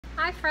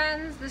Hi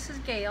friends, this is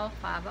Gail,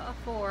 Fava of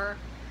 4.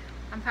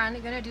 I'm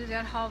finally going to do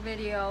that haul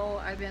video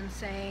I've been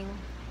saying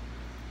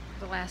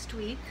the last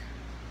week,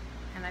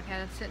 and I've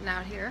had it sitting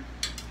out here.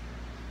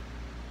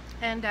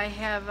 And I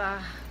have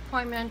an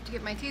appointment to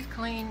get my teeth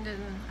cleaned in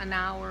an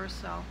hour,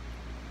 so I'll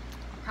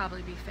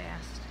probably be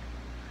fast.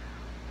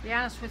 To be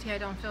honest with you, I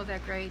don't feel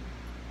that great.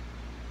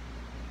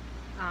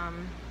 I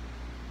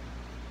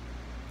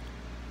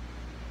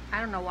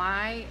don't know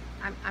why.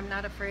 I'm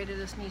not afraid of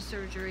this knee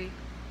surgery.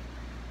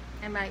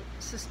 And my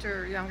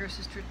sister, younger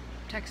sister,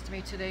 texted me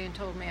today and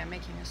told me I'm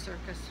making a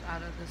circus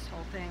out of this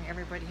whole thing.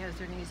 Everybody has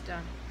their knees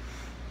done.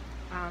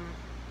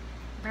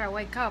 But I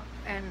wake up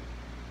and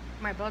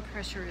my blood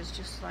pressure is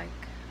just like,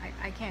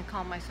 I can't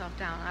calm myself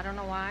down. I don't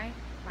know why.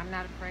 I'm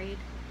not afraid.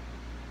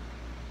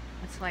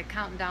 It's like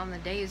counting down the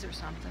days or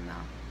something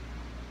though.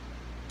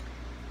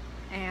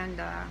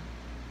 And I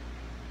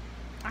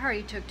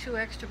already took 2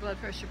 extra blood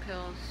pressure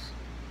pills,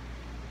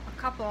 a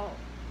couple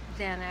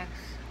Xanax.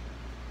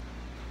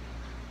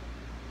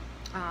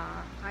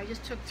 I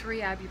just took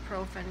 3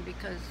 ibuprofen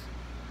because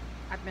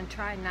I've been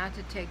trying not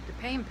to take the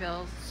pain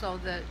pills so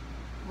that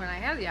when I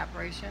have the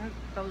operation,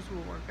 those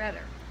will work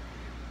better.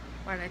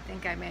 But I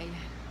think I may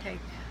take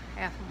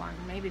half one.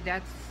 Maybe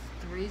that's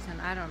the reason.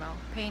 I don't know.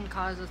 Pain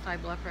causes high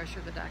blood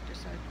pressure, the doctor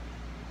said.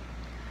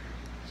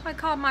 So I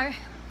called my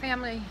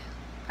family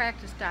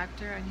practice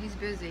doctor, and he's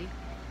busy.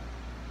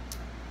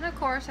 And of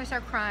course, I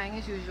start crying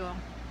as usual.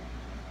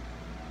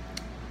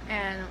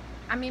 And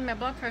I mean, my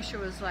blood pressure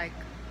was like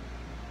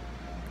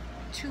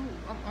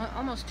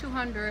almost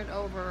 200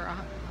 over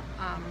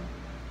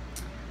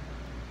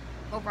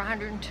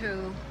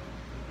 102,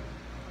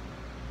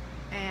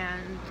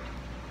 and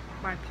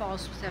my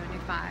pulse was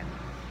 75,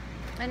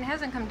 and it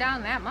hasn't come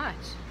down that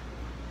much.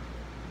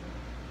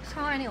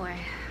 So anyway,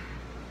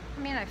 I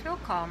mean, I feel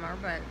calmer,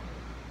 but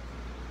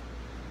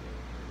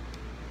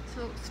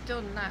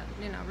still not,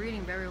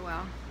 reading very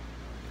well.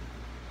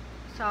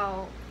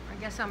 So I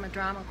guess I'm a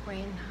drama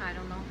queen. I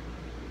don't know.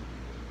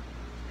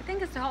 I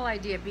think it's the whole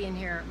idea of being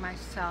here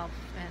myself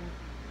and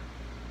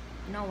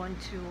no one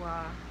to,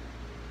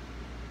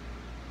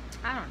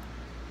 I don't know,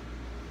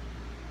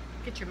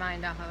 get your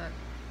mind off of it.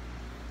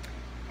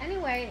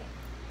 Anyway,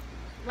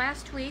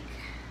 last week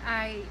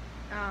there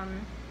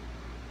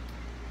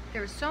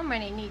were so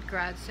many neat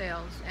garage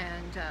sales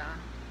and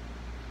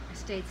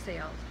estate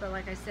sales, but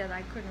like I said,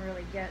 I couldn't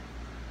really get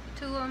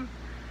to them.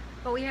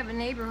 But we have a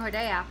neighborhood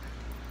app,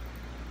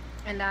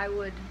 and I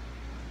would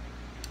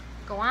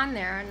go on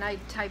there and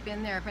I'd type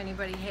in there if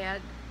anybody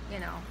had,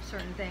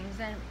 certain things,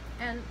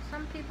 and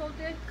some people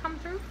did come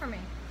through for me.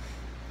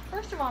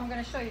 First of all, I'm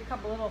going to show you a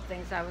couple little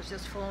things I was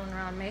just fooling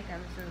around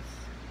making since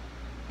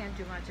I can't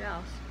do much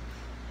else.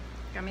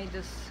 I made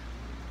this,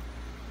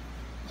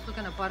 just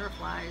looking at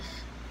butterflies.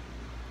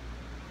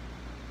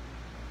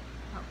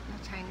 Oh,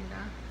 that's hanging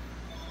down.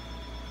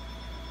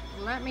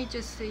 Let me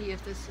just see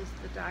if this is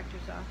the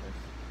doctor's office.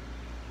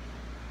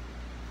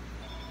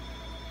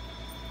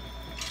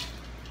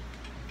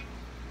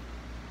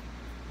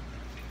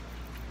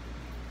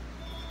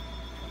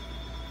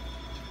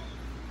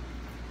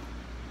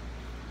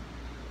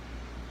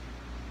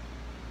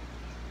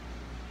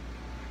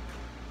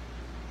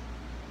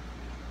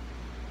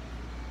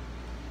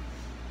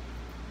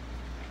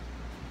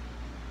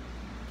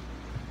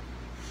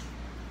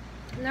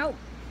 Nope.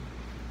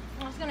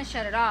 I was going to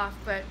shut it off,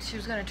 but she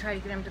was going to try to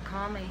get him to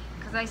call me.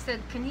 Because I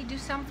said, can he do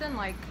something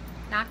like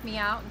knock me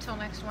out until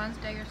next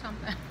Wednesday or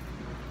something?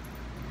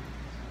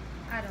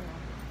 I don't know.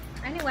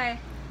 Anyway,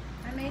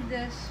 I made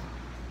this.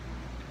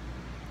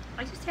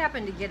 I just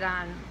happened to get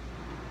on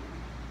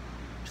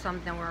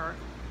something where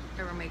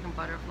they were making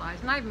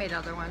butterflies. And I've made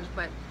other ones,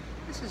 but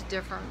this is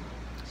different.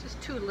 It's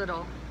just 2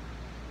 little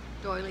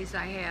doilies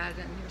I had,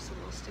 and here's a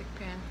little stick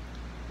pin.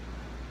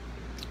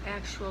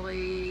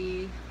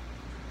 Actually,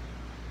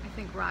 I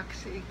think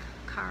Roxy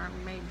Carr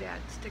made that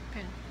stick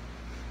pin.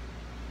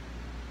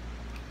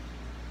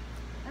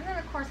 And then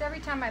of course,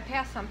 every time I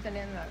pass something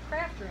in the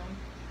craft room,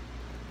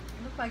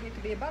 it looked like it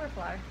could be a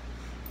butterfly.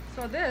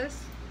 So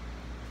this,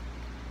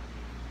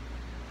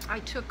 I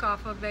took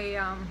off of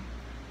a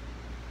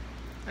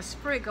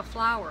sprig of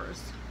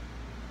flowers.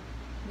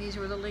 These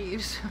were the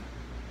leaves.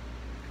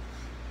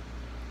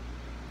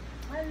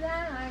 And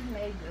then I've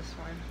made this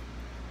one.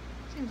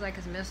 Seems like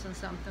it's missing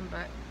something,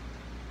 but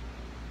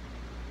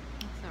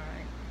it's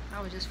alright.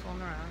 I was just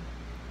fooling around.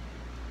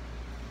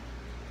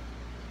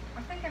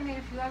 I think I made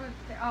a few other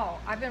things. Oh,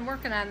 I've been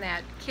working on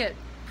that kit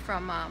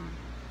from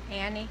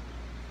Annie,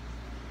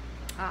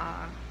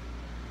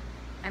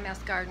 MS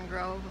Garden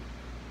Grove.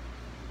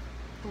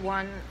 The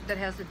one that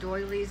has the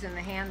doilies and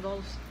the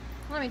handles.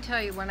 Let me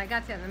tell you, when I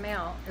got that in the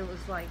mail, it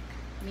was like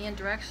me in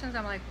directions.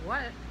 I'm like,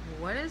 what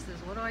is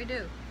this? What do I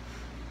do?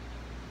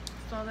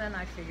 So then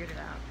I figured it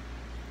out.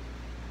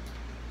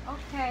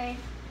 Okay,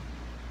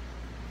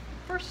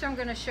 first I'm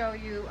going to show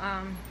you,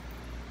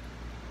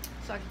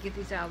 so I can get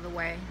these out of the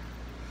way,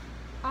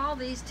 all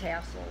these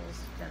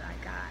tassels that I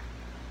got.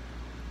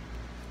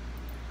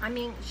 I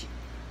mean,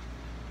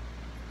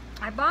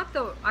 I bought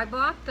the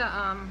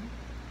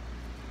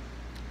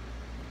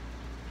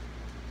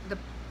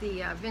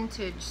the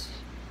vintage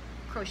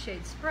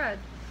crocheted spread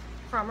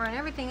from her, and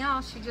everything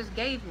else she just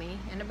gave me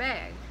in a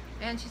bag.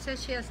 And she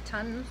says she has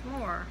tons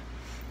more,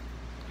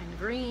 and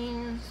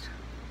greens,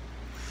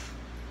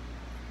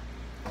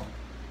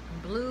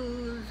 and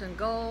blues, and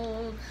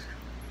golds,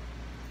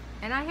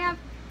 and I have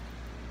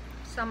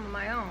some of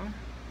my own.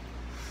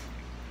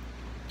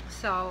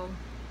 So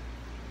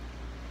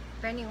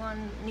if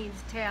anyone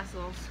needs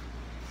tassels,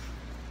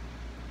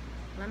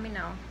 let me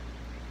know.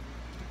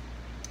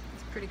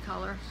 It's pretty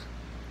colors.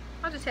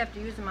 I'll just have to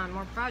use them on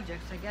more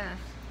projects, I guess.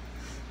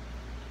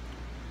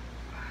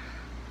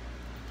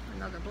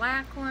 Another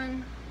black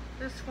one,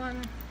 this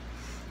one,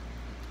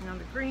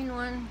 another green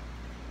one.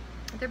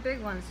 They're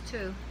big ones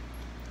too.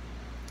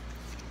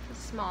 A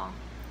small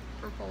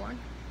purple one.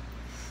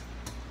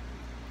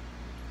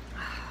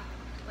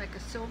 Like a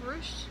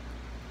silverish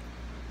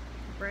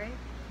gray.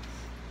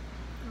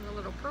 And a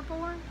little purple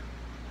one.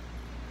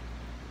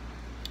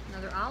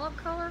 Another olive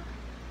color.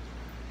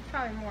 There's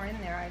probably more in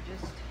there.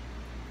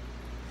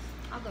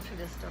 I'll go through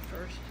this stuff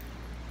first.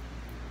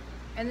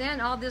 And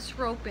then all this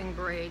roping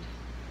braid.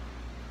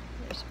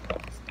 Here's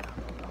this down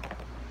a little.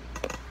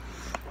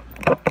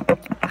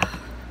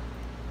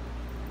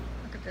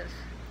 Look at this.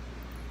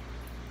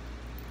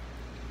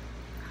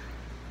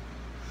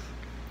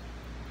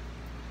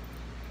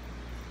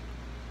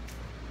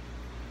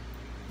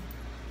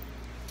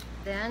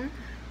 Then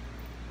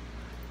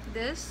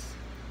this,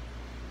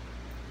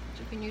 which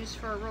you can use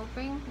for a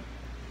roping.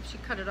 She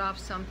cut it off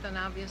something,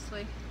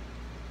 obviously.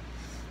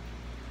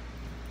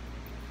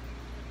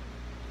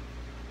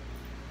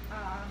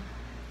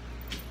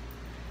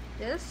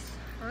 This,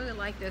 I really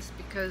like this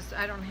because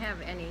I don't have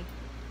any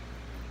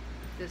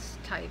this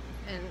type,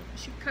 and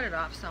she cut it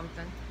off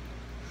something.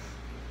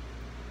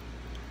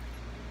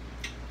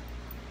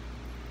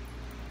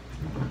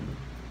 I'm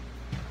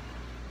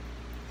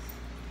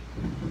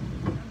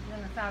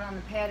doing this out on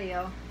the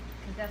patio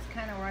because that's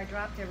kind of where I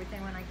dropped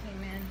everything when I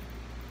came in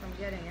from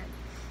getting it.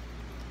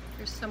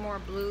 Here's some more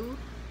blue.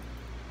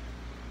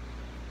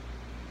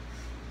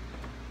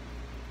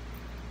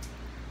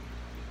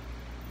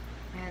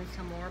 And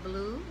some more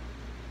blue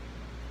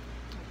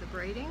with the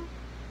braiding.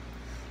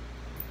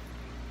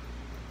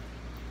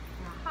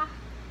 Aha.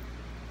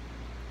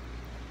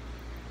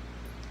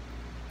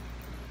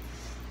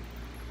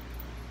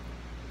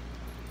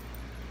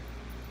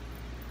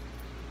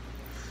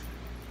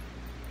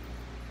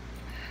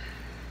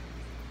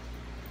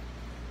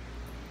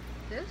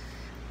 This,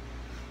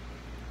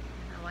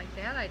 I like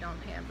that. I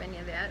don't have any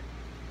of that.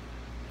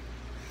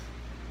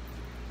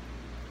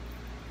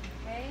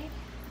 Okay,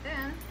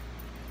 then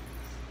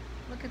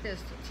look at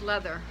this. It's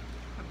leather,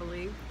 I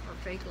believe, or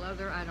fake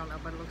leather. I don't know,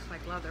 but it looks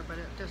like leather. But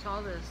there's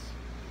all this.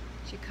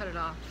 She cut it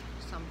off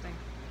something.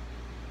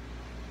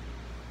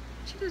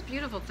 She does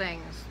beautiful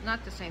things.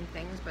 Not the same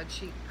things, but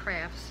she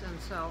crafts, and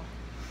so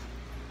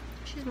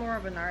she's more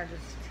of an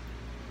artist.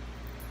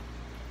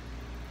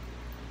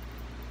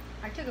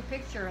 I took a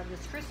picture of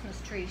this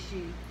Christmas tree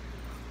she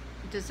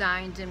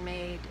designed and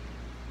made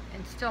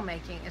and still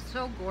making. It's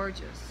so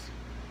gorgeous.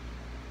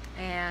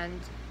 And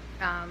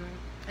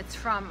it's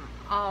from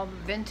all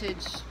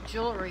vintage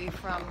jewelry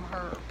from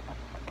her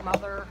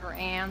mother, her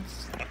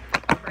aunts,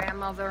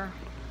 grandmother.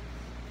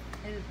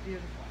 It is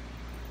beautiful.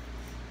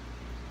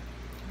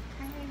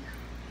 Okay.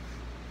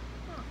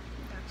 Oh,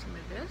 got some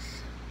of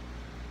this.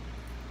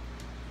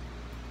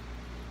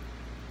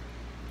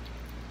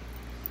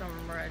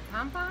 Some red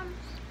pom-poms.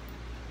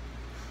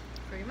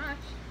 Pretty much.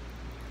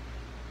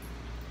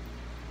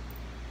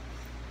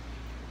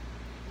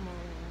 We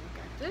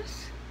got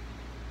this.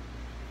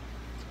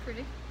 It's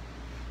pretty.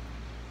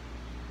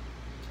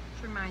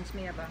 This reminds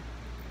me of a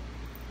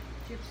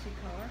gypsy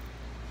color.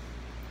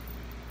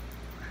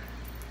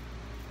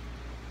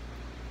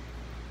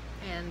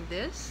 And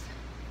this.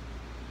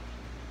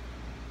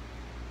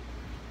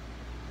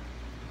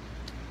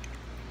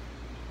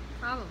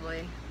 Probably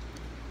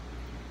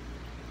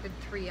a good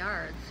 3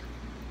 yards.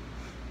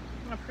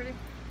 Isn't that pretty?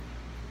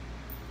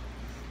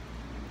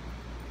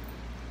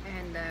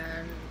 And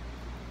then,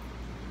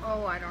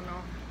 oh, I don't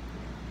know.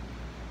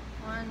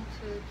 1,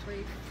 2,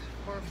 3,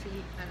 4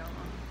 feet. I don't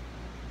know.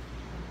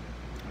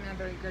 I'm not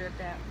very good at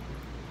that.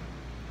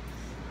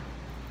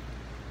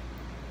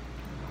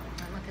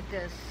 And look at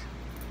this.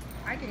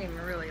 I didn't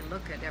even really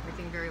look at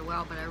everything very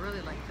well, but I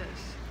really like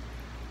this.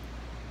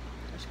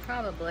 There's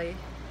probably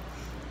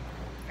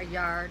a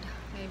yard,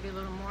 maybe a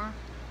little more.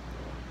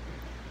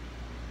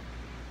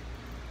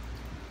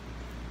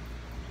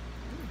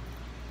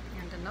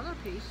 And another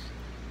piece.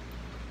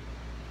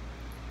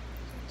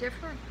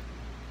 Different?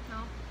 No.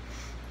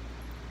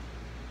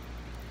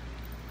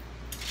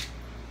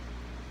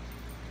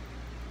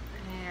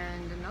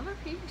 And another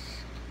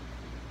piece.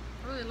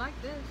 I really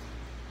like this.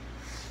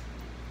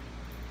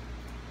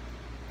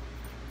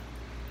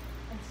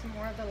 And some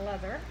more of the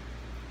leather.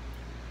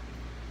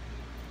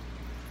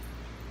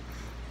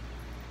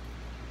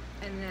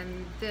 And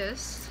then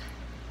this.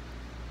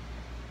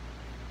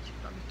 She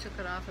probably took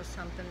it off of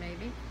something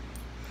maybe.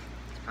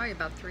 It's probably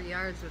about 3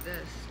 yards of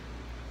this.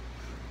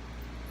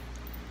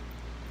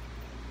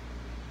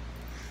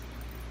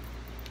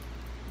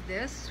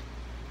 this.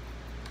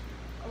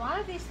 A lot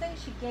of these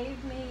things she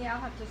gave me, I'll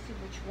have to see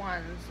which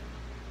ones.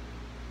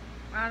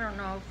 I don't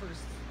know if it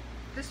was,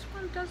 this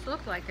one does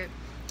look like it.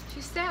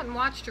 She sat and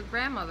watched her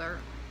grandmother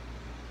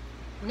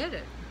knit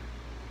it.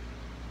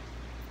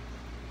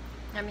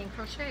 I mean,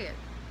 crochet it.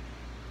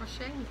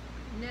 Crochet,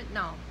 knit,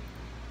 no.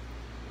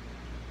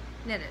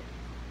 Knit it.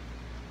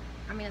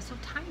 I mean, it's so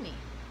tiny.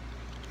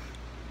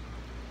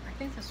 I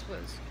think this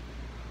was,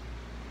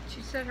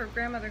 she said her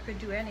grandmother could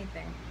do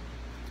anything.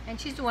 And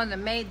she's the one that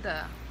made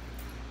the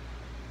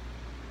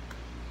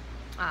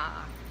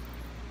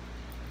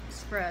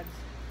spreads.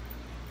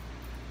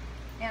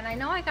 And I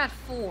know I got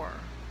 4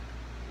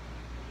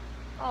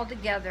 all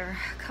together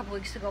a couple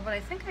weeks ago, but I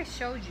think I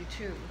showed you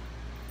 2. Look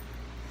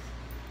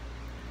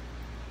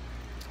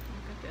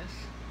at this.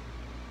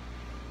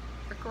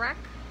 Bric-a-brac.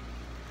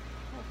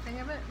 Whole thing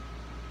of it.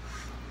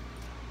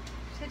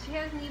 She said she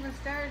hasn't even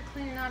started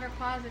cleaning out her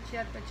closets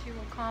yet, but she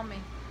will call me.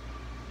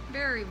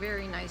 Very,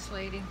 very nice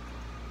lady.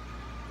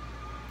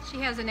 She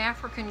has an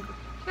African,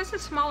 she has a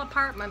small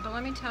apartment, but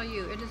let me tell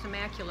you, it is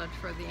immaculate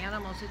for the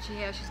animals that she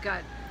has.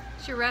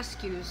 She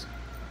rescues.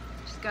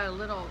 She's got a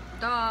little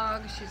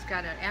dog. She's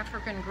got an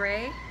African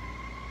gray,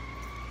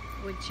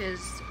 which is,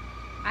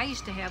 I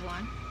used to have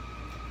one.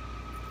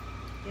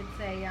 It's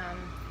a,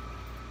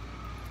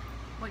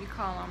 what do you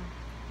call them?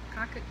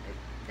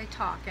 They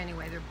talk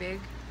anyway. They're big.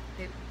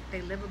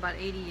 They live about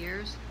 80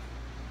 years.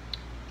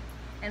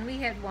 And we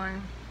had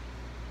one.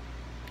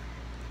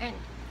 And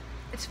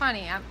it's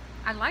funny,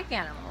 I like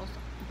animals,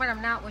 but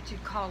I'm not what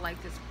you'd call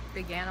like this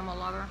big animal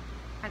lover.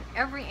 And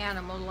every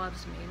animal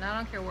loves me, and I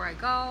don't care where I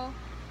go,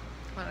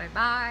 what I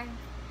buy.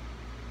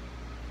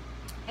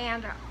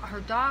 And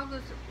her dog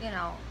was, you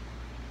know,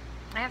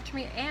 after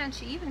me, and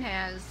she even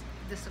has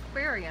this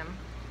aquarium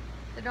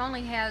that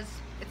only has,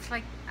 it's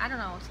like, I don't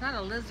know, it's not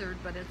a lizard,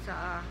 but it's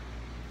a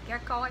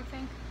gecko, I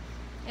think,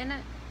 in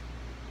it.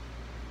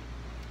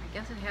 I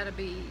guess it had to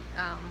be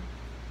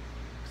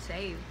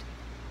saved.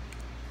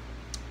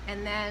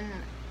 And then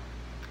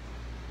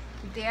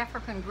the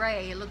African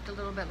gray, it looked a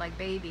little bit like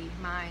baby,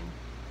 mine.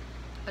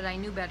 But I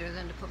knew better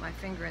than to put my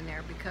finger in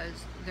there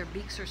because their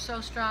beaks are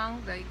so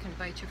strong they can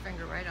bite your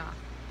finger right off.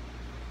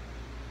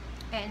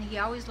 And he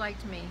always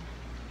liked me.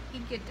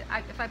 He'd get,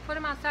 if I put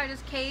him outside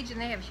his cage,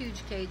 and they have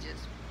huge cages,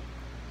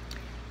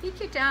 he'd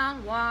get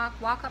down,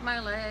 walk up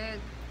my leg,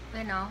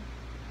 you know.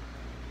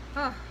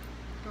 Oh,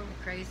 drove me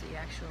crazy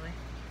actually.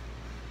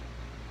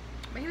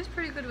 But he was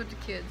pretty good with the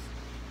kids.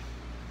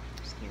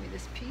 Just give me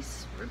this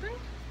piece of ribbon.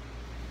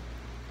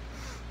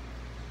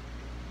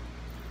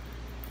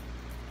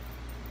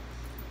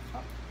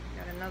 Oh,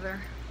 got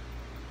another.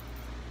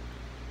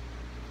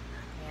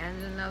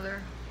 And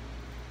another.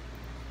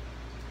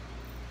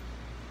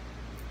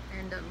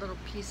 And a little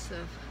piece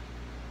of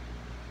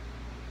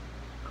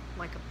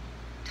like a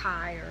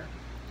tie or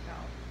so.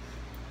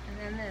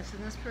 And then this,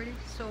 isn't this pretty?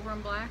 Silver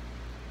and black?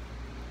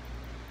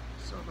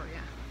 Silver,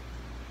 yeah.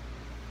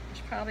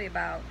 There's probably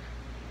about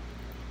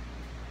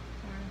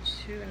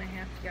 2.5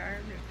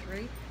 yards or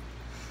 3.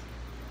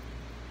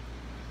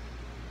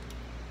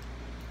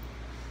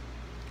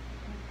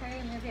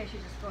 Okay, maybe I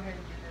should just go ahead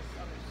and do this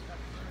other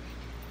stuff first.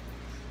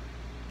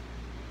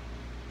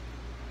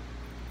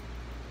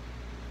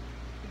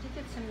 I did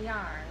get some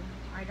yarn.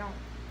 I don't,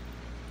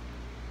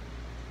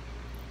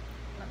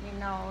 let me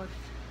know if,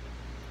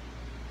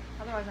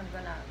 otherwise I'm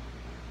gonna,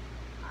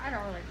 I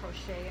don't really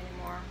crochet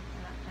anymore,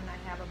 and I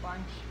have a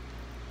bunch,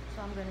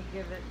 so I'm gonna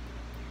give it,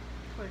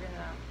 put it in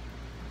a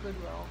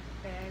Goodwill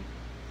bag,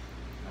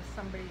 unless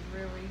somebody's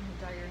really in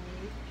dire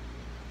need.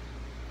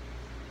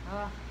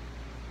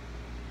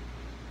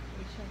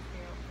 Patience,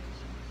 Gail,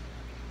 patience.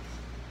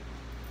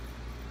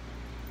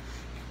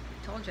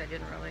 I told you I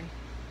didn't really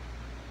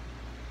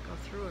go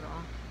through it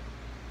all.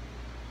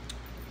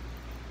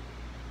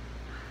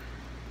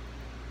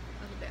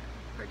 Look at that,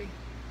 pretty.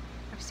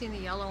 I've seen the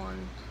yellow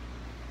ones,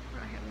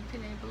 but I haven't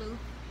seen any blue.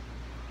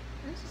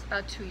 This is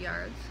about 2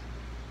 yards.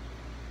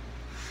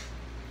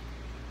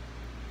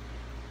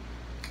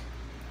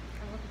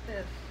 And look at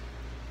this.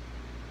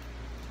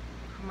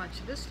 How much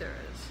of this there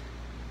is.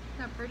 Isn't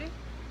that pretty?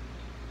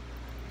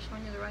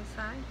 Showing you the right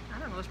side? I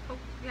don't know, it's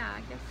yeah,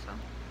 I guess so.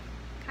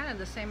 Kind of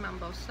the same on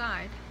both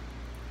sides.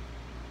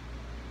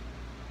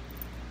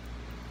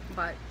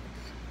 But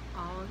it's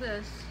all of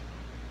this.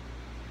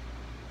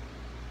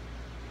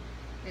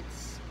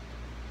 It's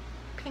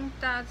pink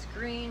dots,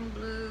 green,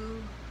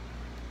 blue.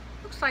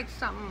 Looks like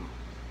something,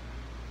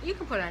 you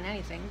can put on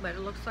anything, but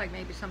it looks like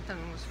maybe something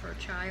was for a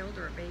child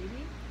or a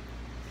baby.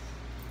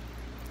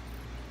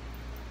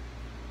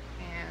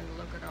 And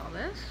look at all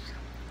this.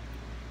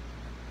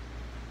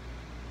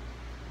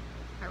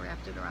 I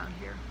wrapped it around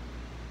here.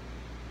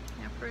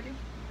 Isn't that pretty?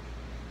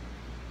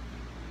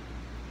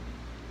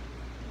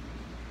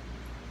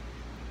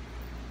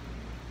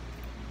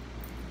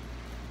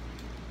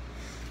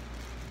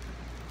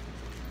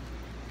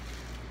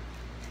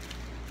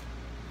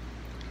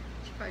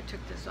 She probably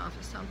took this off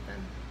of something.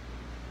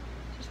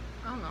 Just,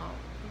 I don't know,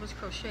 it was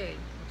crocheted,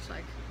 looks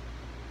like.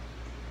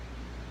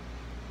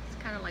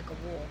 It's kind of like a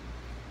wool.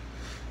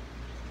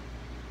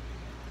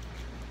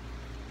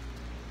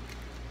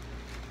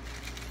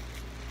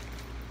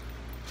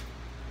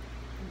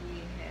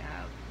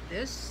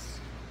 this.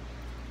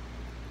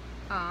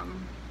 What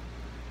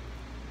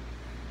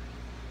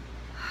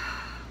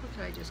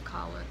did I just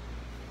call it?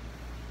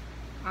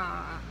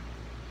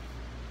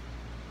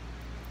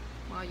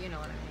 Well, you know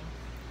what I mean.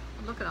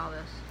 Look at all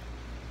this.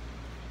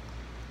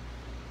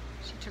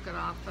 She took it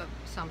off of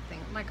something,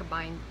 like a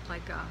an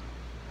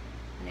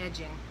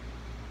edging.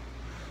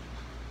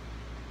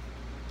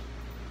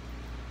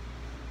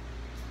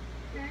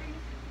 Okay.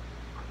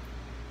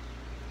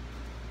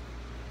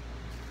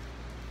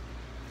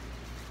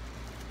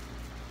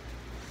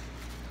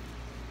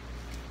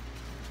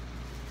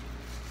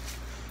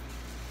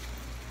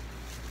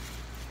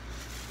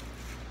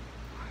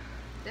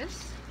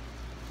 This,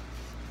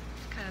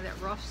 kind of that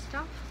rough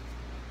stuff.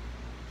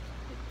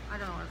 I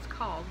don't know what it's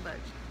called, but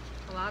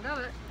a lot of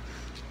it.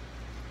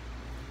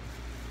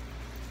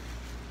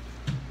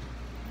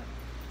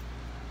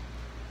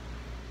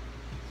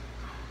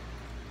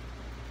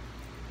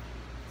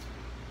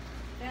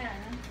 Then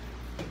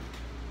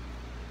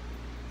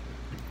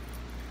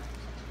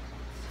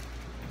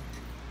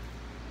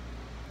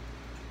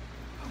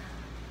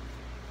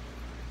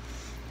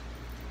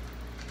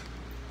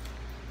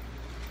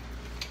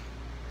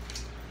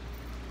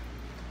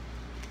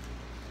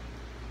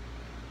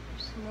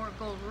some more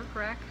gold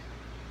rickrack.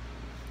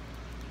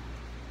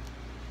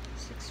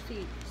 6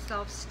 feet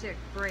self-stick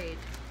braid.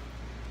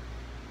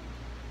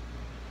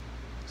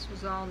 This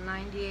was all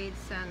 98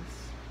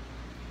 cents.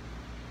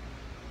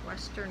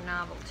 Western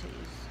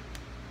Novelties,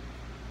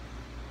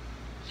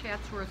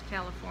 Chatsworth,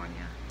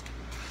 California.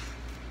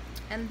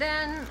 And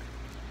then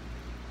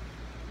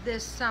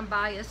this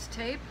bias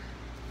tape,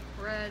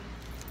 red,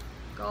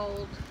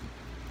 gold,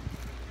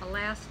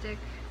 elastic,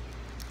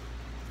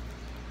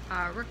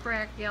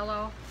 rickrack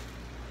yellow,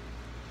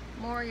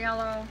 more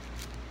yellow,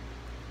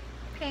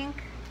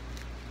 pink,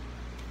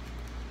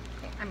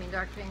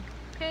 dark pink,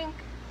 pink,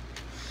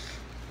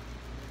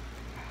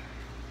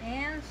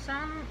 and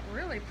some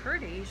really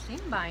pretty seam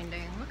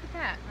binding. Look at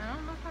that. I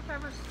don't know if I've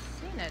ever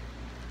seen it.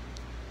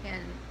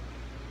 And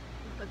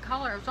the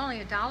color was only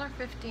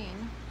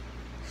 $1.15.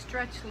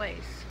 Stretch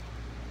lace.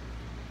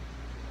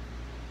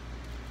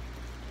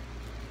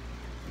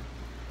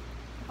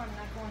 Hope I'm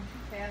not going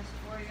too fast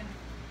for you.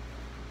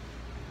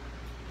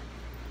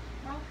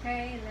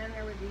 Okay, and then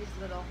there were these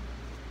little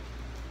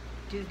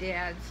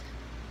doodads.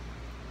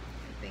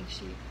 I think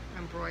she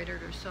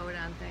embroidered or sewed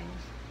on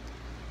things.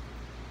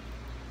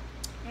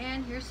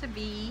 And here's a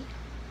V.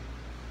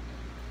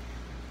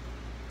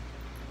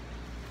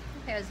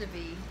 Who has a V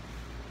in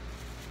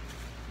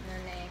their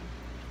name?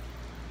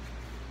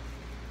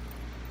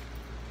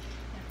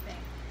 I think.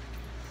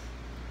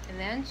 And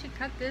then she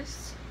cut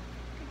this.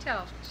 You can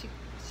tell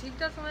she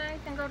doesn't let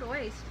anything go to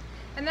waste.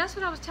 And that's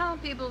what I was telling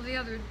people the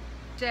other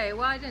day.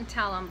 Well, I didn't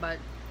tell them, but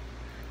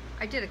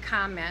I did a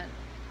comment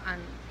on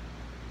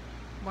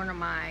one of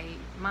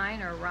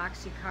mine or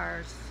Roxy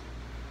cars.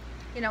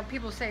 You know,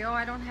 people say, oh,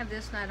 I don't have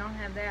this and I don't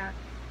have that.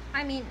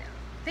 I mean,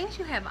 things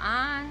you have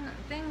on,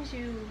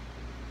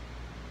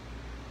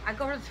 I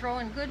go to throw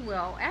in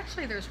Goodwill.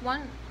 Actually, there's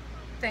one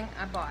thing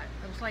I bought.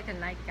 It was like a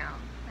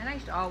nightgown. And I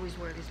used to always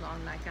wear these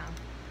long nightgowns.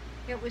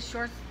 It was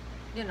short,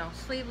 you know,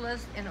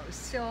 sleeveless, and it was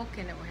silk,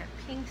 and it had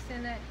pinks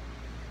in it.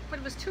 But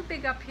it was too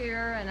big up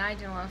here, and I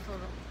didn't want to throw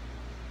it.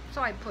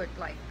 So I put,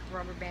 like,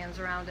 rubber bands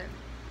around it.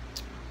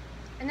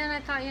 And then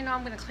I thought, you know,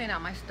 I'm going to clean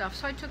out my stuff.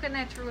 So I took it and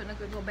I threw it in a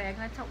Goodwill bag.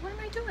 And I thought, what am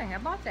I doing? I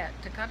bought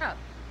that to cut up.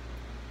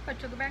 But I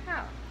took it back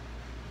out.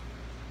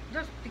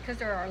 Just because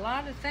there are a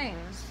lot of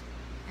things,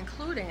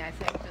 including, I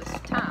think, this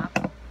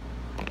top,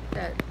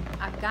 that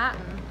I've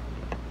gotten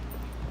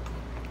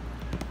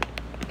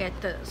at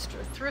the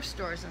thrift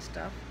stores and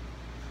stuff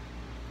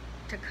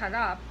to cut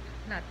up.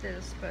 Not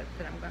this, but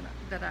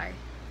that I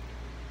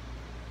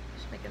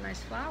just make a nice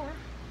flower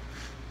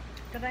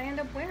that I end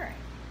up wearing.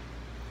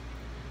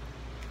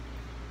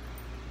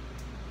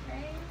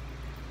 Okay,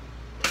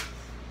 a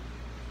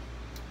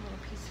little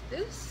piece of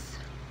this.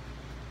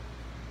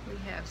 We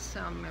have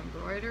some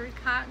embroidery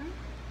cotton.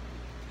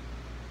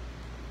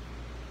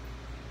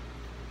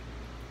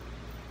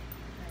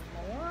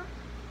 And more.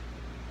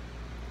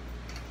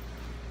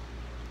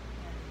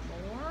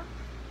 And more.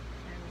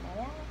 And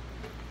more.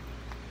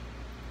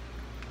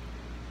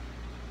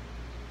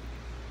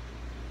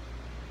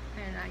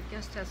 And I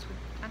guess that's what,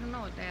 I don't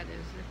know what that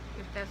is,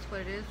 if that's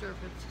what it is or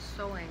if it's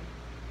sewing.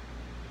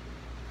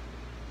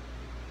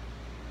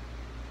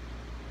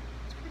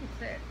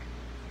 Thick.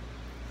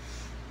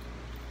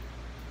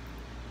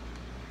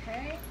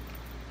 Okay.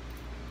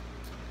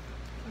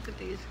 Look at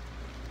these.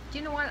 Do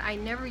you know what? I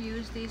never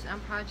use these on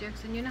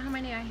projects, and you know how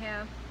many I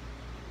have?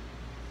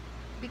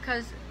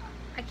 Because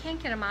I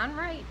can't get them on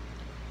right.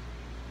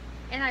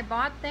 And I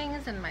bought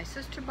things, and my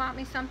sister bought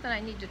me something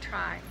I need to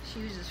try. She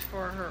uses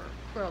for her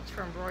quilts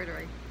for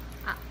embroidery.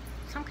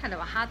 Some kind of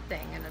a hot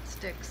thing, and it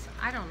sticks.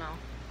 I don't know.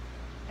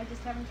 I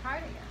just haven't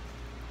tried it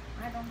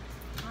yet. I don't know.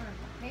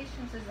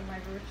 Patience isn't my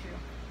virtue.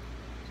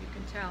 You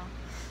can tell.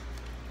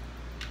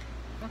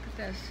 Look at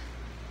this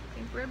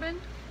pink ribbon.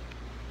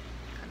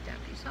 Cut that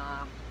piece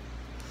off.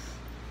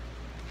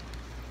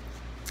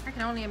 I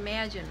can only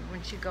imagine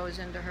when she goes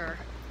into her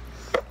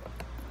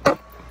closet.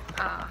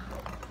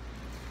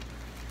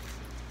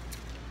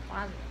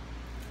 I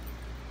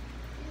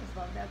just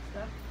love that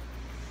stuff.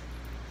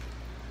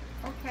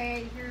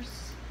 Okay,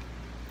 here's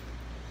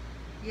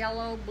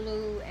yellow,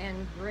 blue,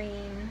 and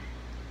green.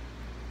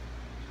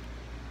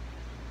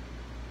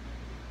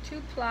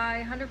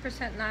 2-ply,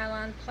 100%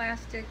 nylon,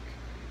 plastic,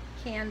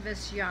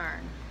 canvas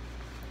yarn.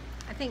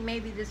 I think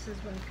maybe this is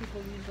when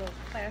people use those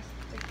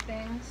plastic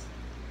things,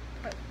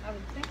 but I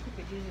would think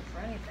you could use it for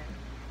anything.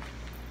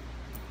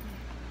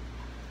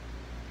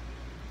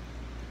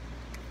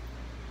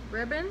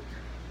 Ribbon,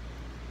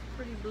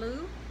 pretty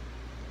blue.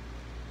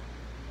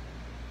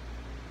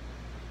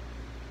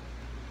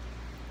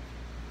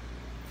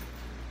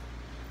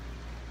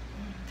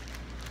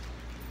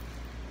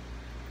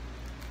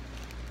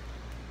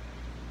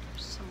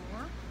 Some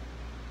more.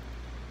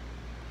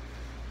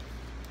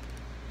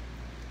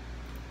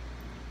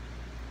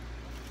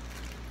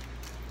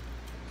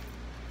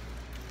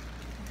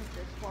 Look at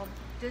this, well,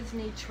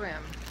 Disney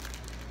trim.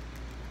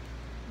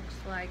 Looks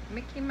like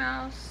Mickey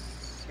Mouse.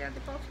 Yeah,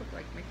 they both look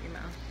like Mickey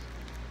Mouse.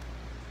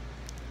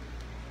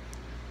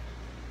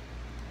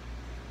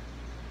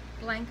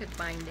 Blanket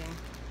binding.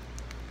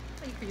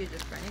 Well, you could use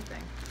this for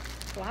anything.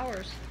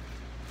 Flowers.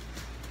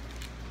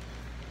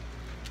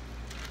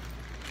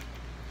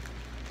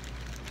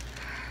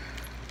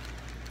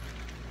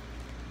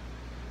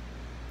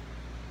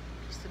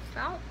 Piece of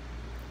felt.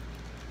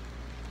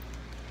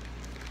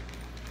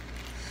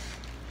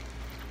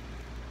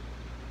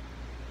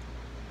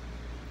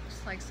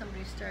 Looks like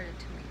somebody started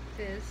to make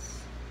this.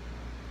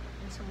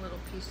 And some little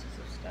pieces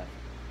of stuff.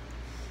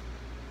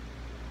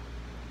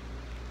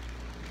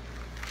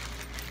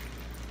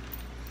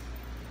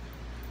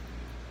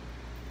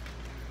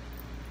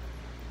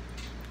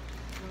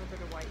 A little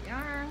bit of white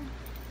yarn.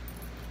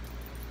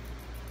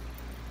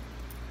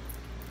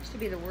 Used to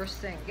be the worst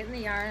thing, getting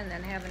the yarn and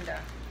then having to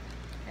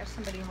have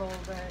somebody hold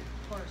it.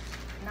 Of course,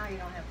 now you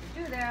don't have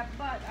to do that,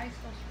 but I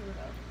still screw it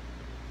up.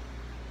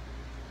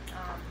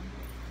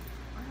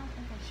 I don't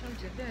think I showed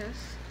you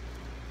this.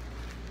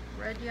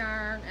 Red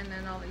yarn and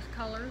then all these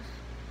colors.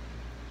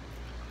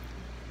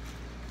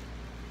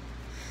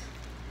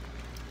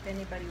 If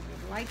anybody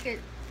would like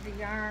it, the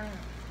yarn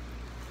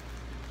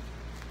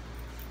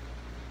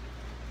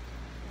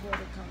would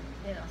come,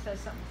 you know, says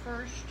something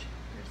first.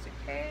 Here's the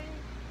K.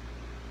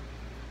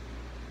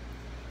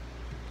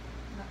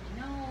 Let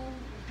me know,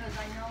 because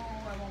I know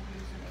I won't be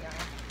using the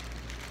yarn.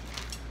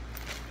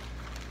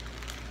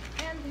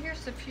 And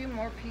here's a few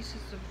more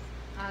pieces of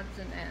odds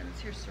and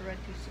ends. Here's the red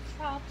piece of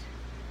felt.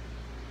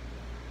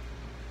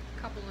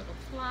 Couple little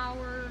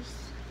flowers,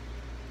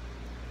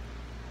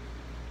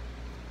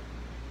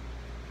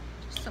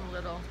 just some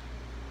little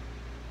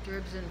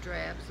dribs and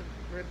drabs of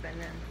ribbon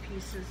and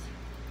pieces.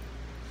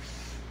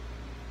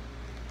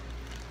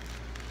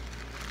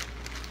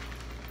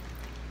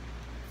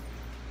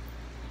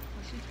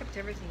 Well, she kept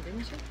everything,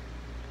 didn't she?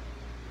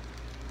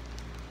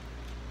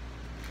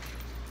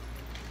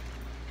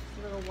 Just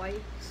a little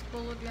white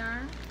spool of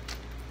yarn.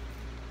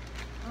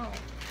 Oh,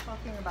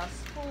 talking about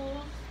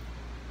spools.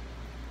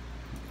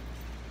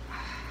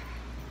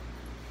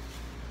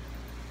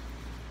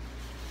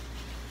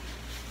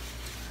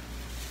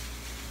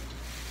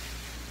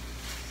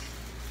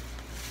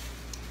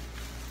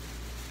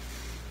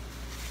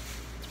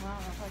 I don't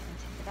know if I can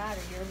take it out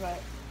of here,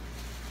 but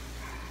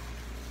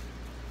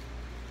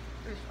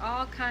there's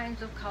all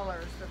kinds of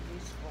colors of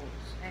these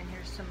spools, and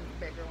here's some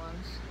bigger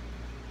ones.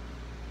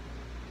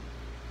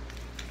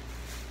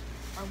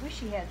 I wish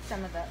she had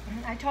some of the,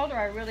 I told her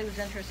I really was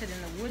interested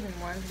in the wooden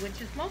ones, which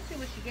is mostly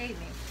what she gave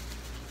me,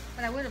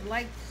 but I would have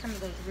liked some of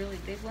those really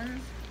big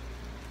ones.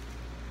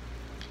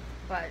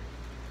 But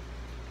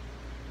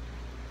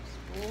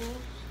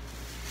spools,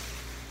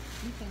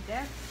 you think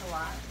that's a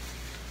lot.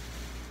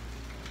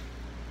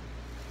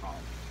 Oh,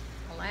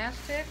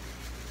 elastic.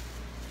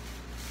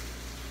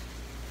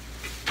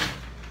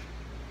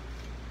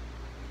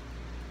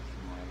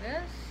 Some more of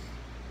this.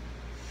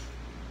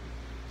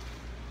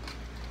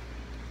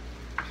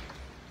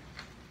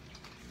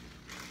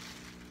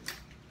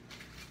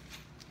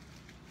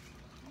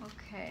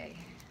 Okay.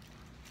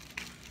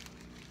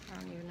 I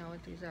don't even know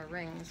what these are.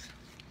 Rings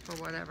or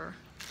whatever.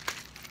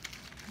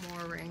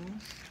 More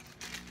rings.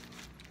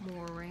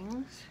 More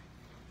rings.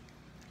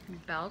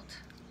 Belt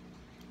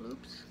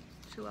loops.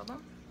 2 of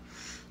them.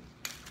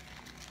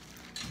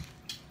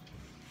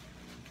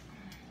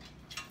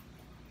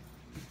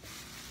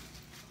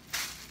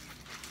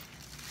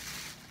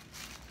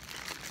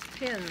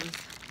 Pins.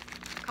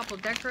 A couple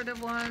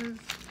decorative ones.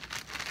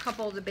 A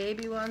couple of the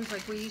baby ones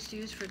like we used to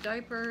use for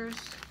diapers.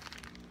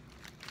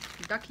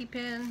 Ducky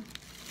pin.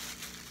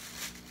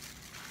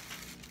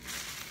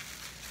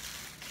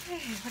 Okay,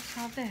 what's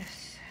all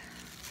this?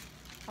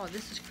 Oh,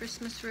 this is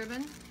Christmas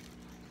ribbon.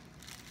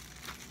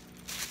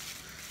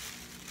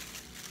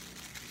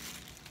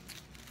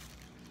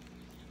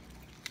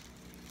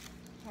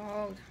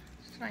 Oh,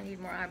 I need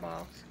more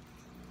eyeballs.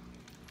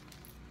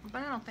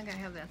 But I don't think I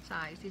have that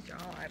size. These are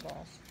all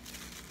eyeballs.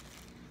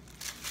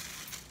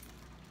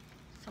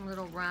 some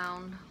little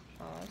round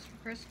balls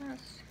for Christmas.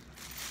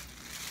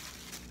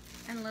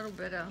 And a little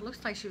bit of,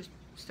 looks like she was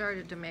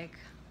started to make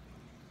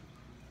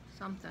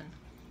something.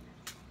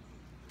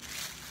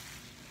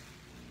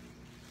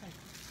 Like,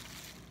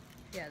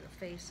 yeah, the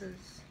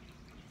faces.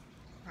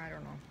 I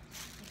don't know.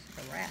 Looks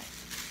like a rat.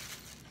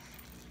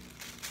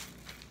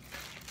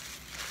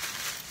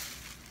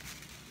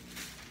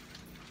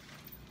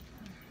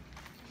 I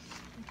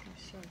think I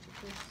showed you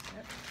this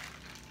set.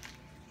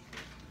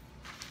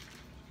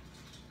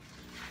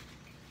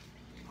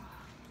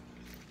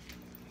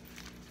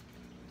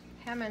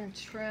 Hem and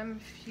trim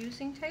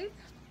fusing tape.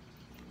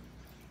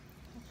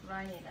 That's what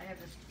I need. I have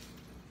this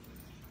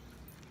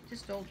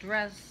just old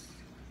dress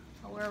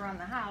I wear around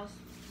the house,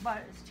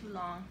 but it's too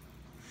long.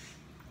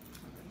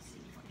 Let me see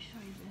if I show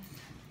you this.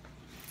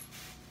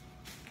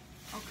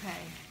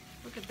 Okay,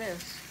 look at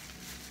this.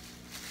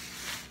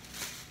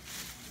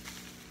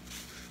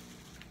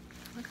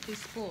 Look at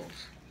these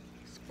spools.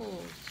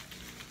 Spools.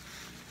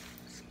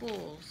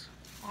 Spools.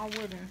 All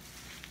wooden.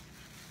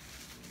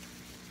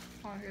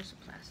 Oh, here's a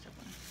plastic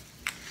one.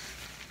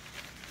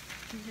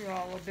 These are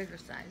all the bigger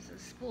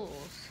sizes.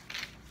 Spools.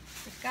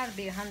 There's got to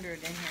be 100 in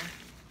here.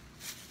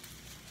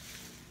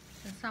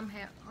 And some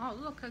have, oh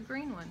look, a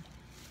green one.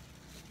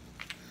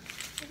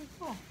 Pretty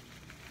cool.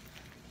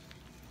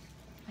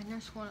 And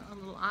there's one, a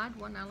little odd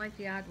one. I like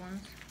the odd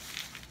ones.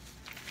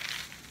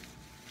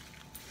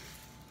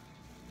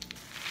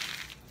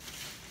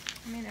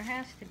 I mean, there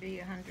has to be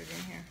 100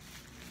 in here.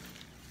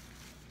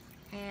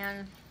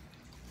 And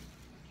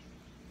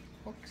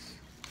hooks.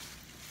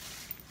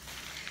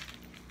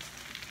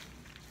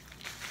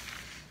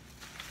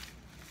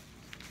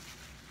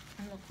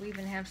 And look, we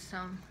even have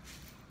some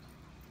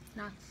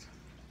nuts.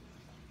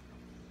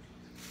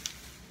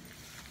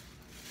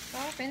 So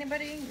if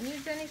anybody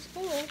needs any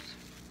spools,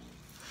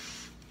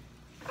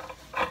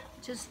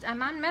 just,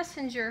 I'm on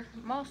Messenger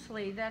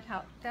mostly. That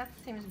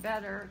seems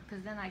better,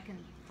 because then I can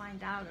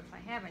find out if I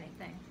have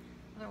anything.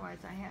 Otherwise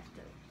I have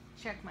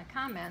to check my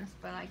comments,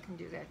 but I can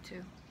do that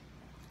too.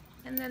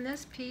 And then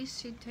this piece,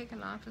 she'd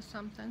taken off of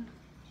something.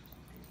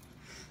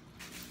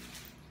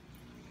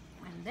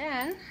 And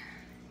then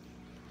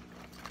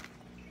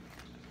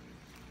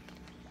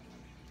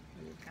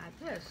we've got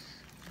this,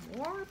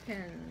 war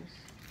pins.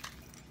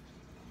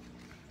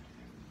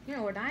 You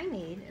know what I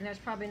need, and there's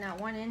probably not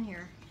one in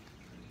here,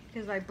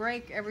 because I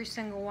break every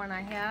single one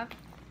I have,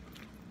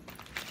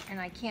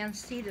 and I can't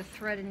see the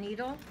thread and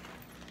needle,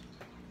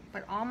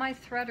 but all my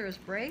threaders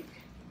break.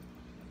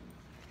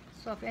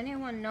 So if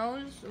anyone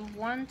knows of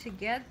one to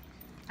get,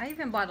 I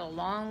even bought a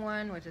long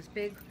one with this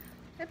big,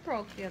 it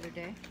broke the other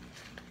day.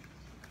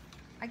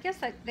 I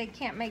guess they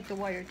can't make the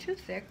wire too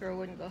thick or it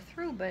wouldn't go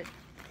through, but,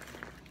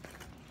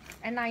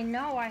 and I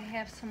know I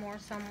have some more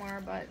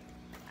somewhere, but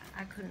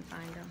I couldn't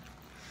find them.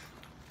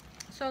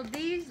 So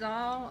these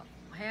all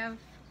have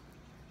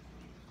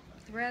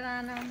thread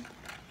on them,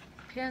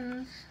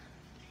 pins,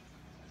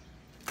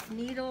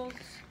 needles,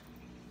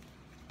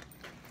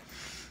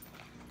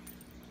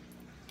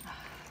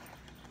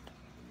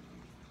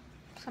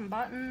 some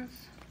buttons,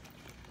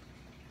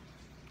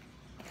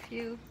 a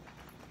few.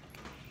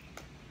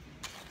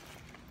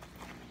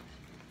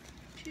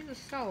 She's a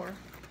sewer,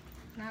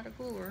 not a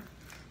gluer.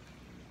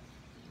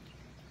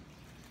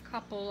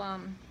 Couple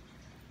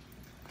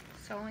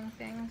sewing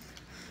things,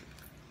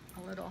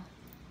 a little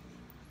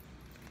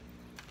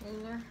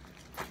ruler,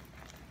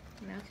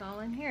 and that's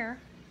all in here.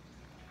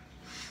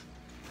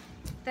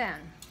 Then,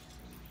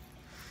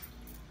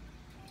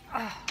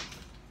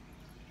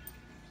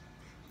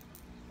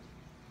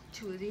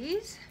 two of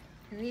these,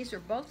 and these are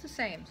both the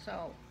same,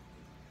 so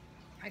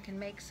I can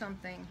make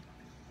something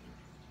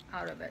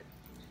out of it,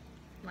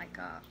 like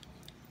a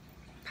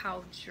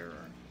pouch or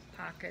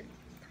pocket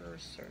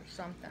purse or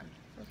something.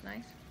 So it's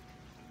nice.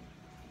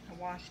 I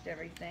washed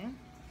everything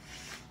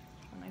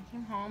when I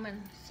came home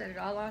and set it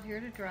all out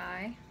here to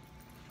dry.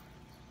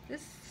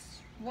 This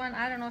one,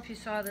 I don't know if you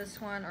saw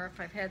this one or if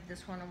I've had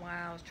this one a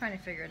while. I was trying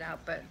to figure it out,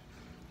 but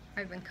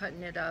I've been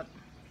cutting it up.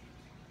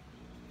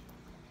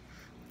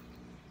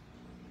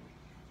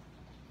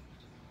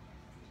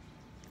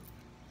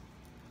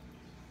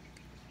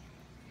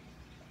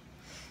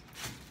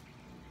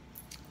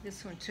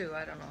 This one too,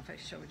 I don't know if I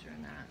showed you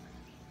or not.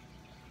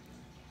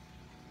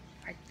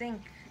 I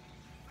think,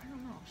 I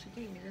don't know if she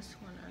gave me this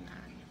one or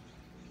not.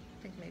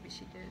 I think maybe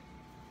she did.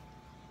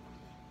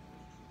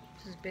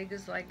 It's as big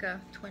as like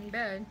a twin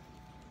bed.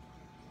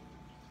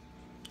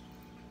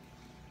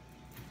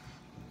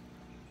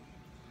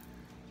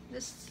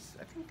 This,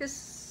 I think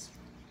this,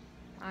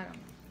 I don't know.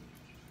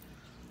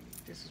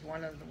 This is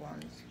one of the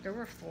ones. There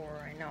were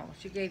 4, I know.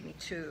 She gave me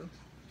 2.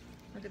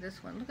 Look at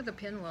this one. Look at the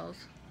pinwheels.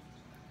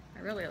 I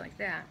really like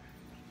that.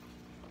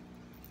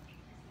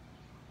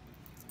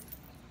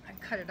 I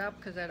cut it up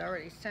because I'd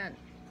already sent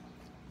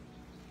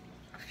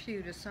a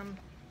few to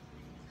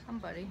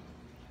somebody.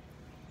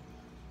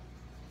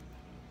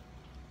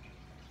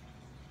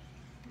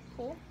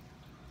 Cool.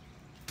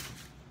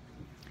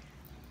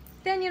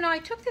 Then, you know, I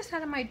took this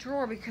out of my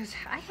drawer because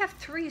I have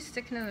 3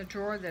 sticking in the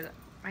drawer that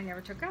I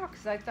never took out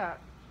because I thought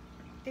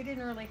they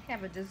didn't really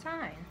have a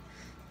design.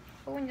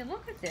 But when you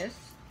look at this,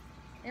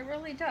 it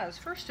really does.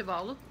 First of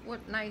all, look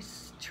what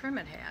nice trim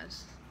it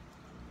has.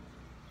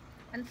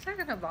 And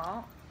second of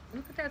all,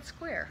 look at that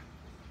square.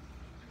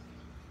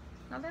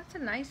 Now that's a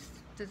nice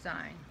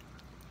design.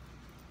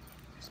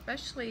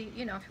 Especially,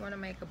 you know, if you want to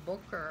make a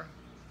book or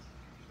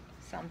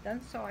something.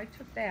 So I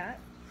took that.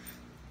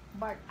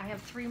 But I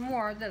have 3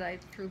 more that I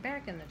threw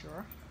back in the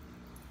drawer.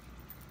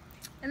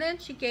 And then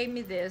she gave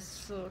me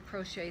this little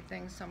crochet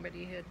thing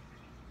somebody had,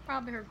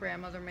 probably her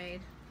grandmother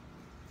made.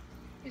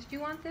 She said, "Do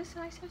you want this?"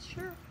 And I said,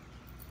 "Sure."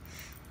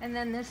 And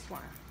then this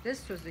one.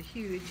 This was a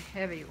huge,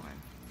 heavy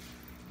one.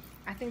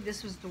 I think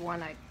this was the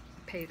one I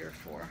paid her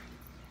for.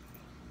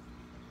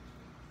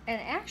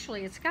 And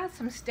actually, it's got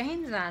some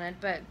stains on it,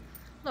 but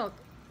look,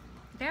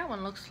 that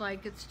one looks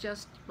like it's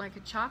just like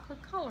a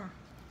chocolate color.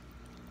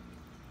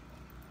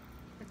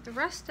 But the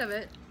rest of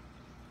it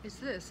is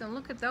this, and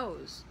look at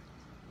those.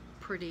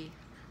 Pretty.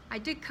 I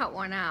did cut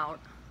one out.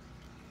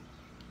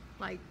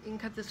 Like, you can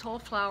cut this whole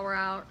flower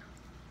out,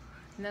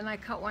 and then I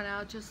cut one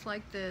out just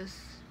like this,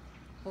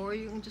 or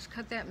you can just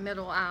cut that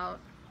middle out.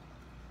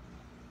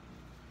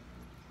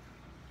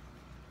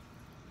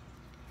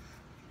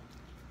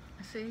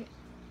 See? Isn't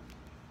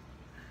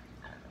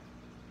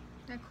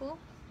that cool?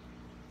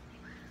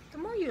 The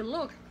more you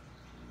look,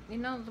 you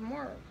know, the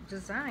more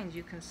designs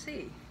you can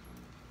see.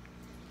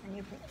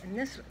 And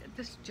this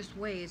just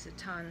weighs a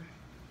ton.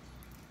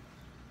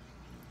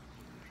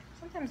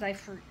 Sometimes I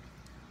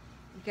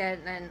forget,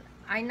 and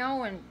I know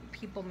when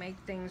people make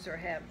things or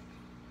have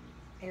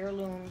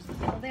heirlooms,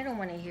 you know, they don't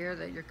want to hear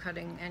that you're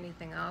cutting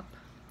anything up.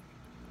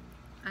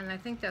 And I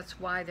think that's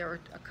why there are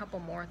a couple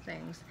more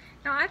things.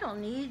 Now, I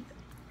don't need,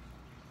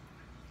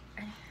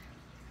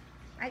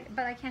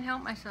 but I can't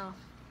help myself.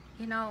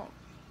 You know,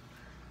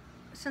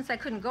 since I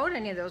couldn't go to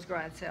any of those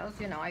garage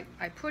sales, you know,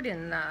 I put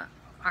in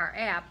our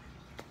app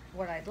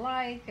what I'd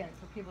like and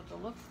for people to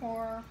look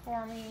for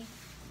me,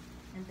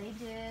 and they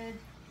did.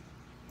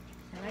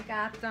 And I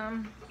got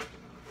them.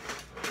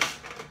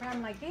 But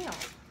I'm like, Gail,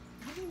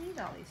 what do you need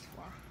all these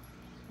for?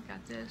 I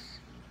got this.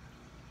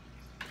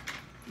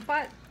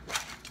 But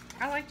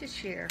I like to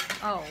share.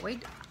 Oh,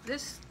 wait.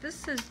 This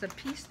is the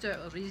piece de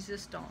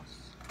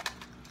resistance.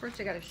 First,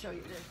 I got to show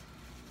you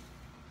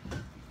this.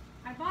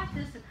 I bought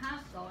this at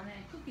Costco and it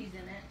had cookies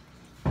in it.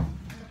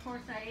 And of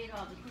course, I ate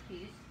all the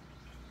cookies.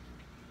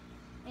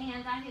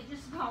 And I had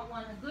just bought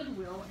one at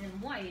Goodwill in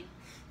white,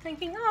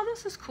 thinking, oh,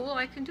 this is cool.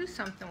 I can do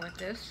something with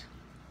this.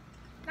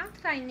 Not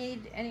that I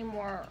need any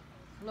more,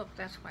 look,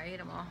 that's why I ate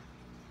them all,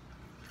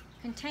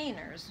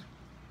 containers.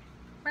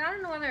 But I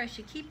don't know whether I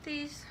should keep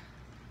these,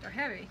 they're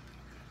heavy,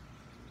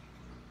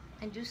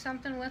 and do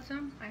something with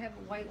them. I have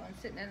a white one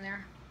sitting in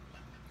there.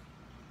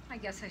 I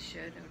guess I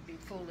should. It would be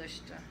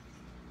foolish to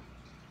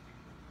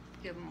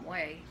give them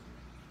away.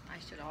 I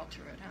should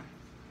alter it, huh?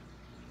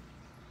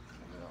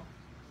 A little.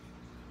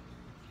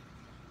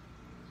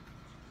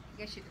 I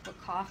guess you could put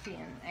coffee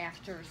in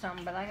after or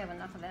something, but I have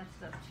enough of that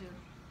stuff too.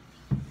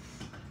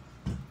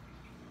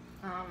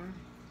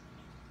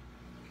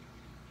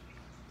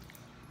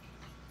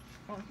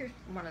 Well, here's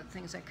one of the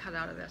things I cut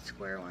out of that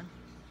square one.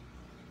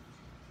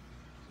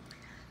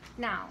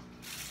 Now,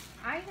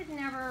 I had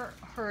never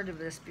heard of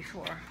this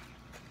before.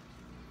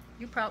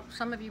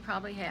 Some of you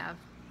probably have.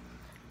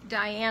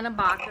 Diana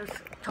Bacchus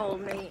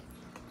told me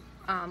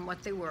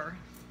what they were.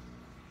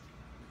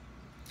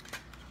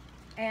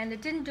 And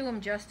it didn't do them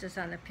justice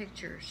on the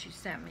picture she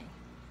sent me.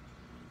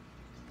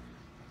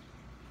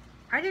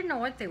 I didn't know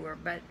what they were,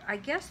 but I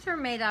guess they're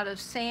made out of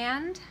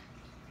sand,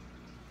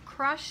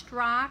 crushed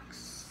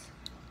rocks,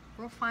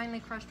 real finely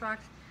crushed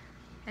rocks,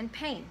 and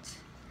paint.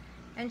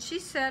 And she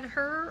said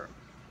her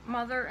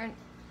mother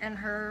and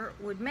her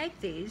would make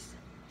these.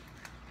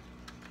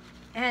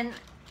 And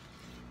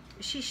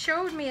she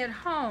showed me at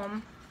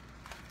home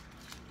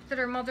that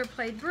her mother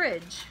played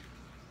bridge.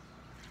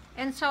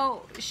 And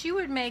so she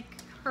would make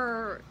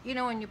her, you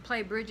know, when you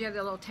play bridge, you have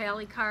the little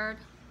tally card.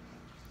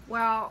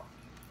 Well,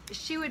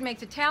 she would make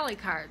the tally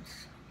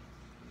cards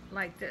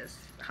like this.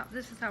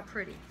 This is how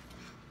pretty.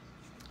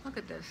 Look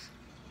at this.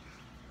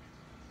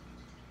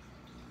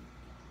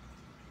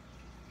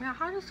 Now,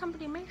 how does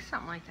somebody make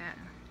something like that?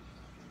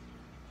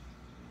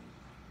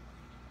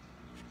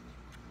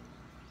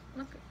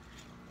 Look,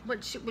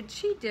 what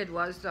she did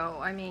was, though,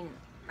 I mean,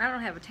 I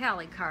don't have a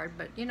tally card,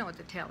 but you know what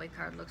the tally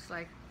card looks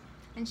like.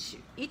 And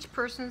each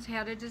person's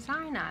had a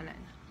design on it.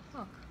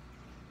 Look.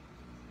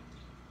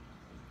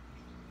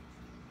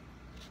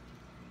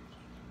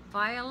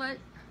 Violet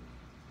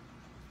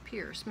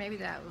Pierce. Maybe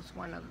that was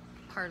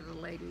part of the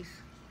ladies.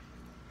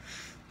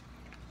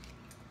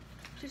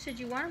 She said,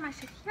 "You want them?" I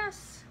said,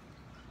 "Yes."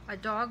 A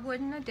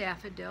dogwood and a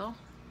daffodil.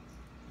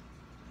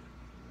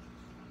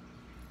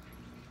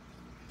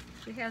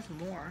 She has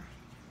more.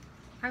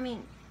 I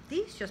mean,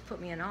 these just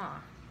put me in awe.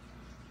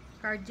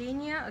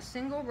 Gardenia, a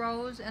single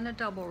rose and a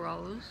double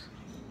rose.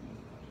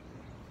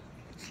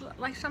 It's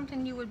like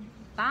something you would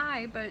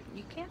buy, but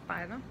you can't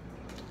buy them.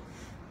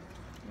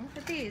 Look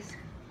at these.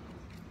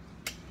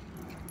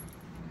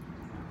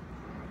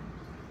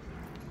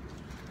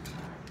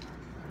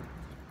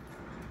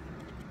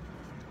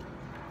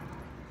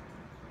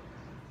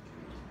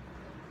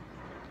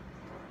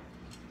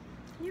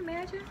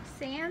 imagine?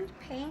 Sand,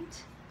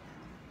 paint.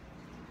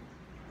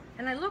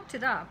 And I looked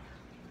it up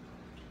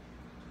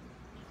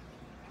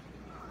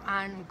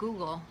on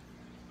Google.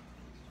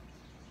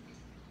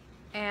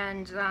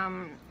 And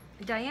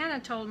Diana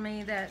told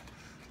me that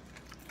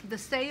the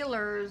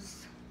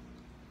sailors,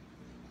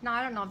 now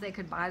I don't know if they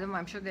could buy them,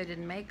 I'm sure they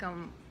didn't make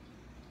them,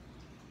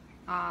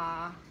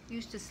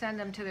 used to send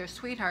them to their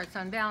sweethearts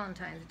on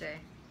Valentine's Day.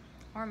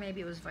 Or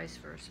maybe it was vice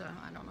versa,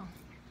 I don't know.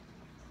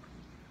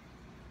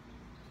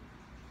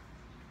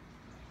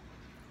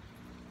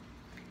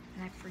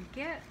 And I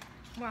forget,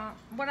 well,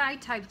 what I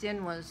typed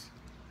in was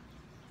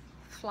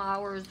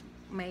flowers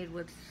made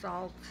with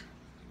salt,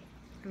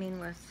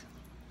 with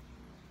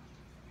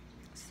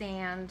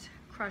sand,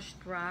 crushed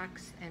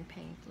rocks, and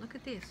paint. Look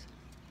at this.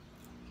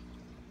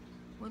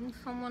 Wouldn't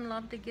someone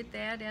love to get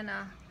that in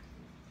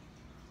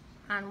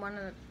on one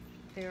of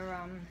their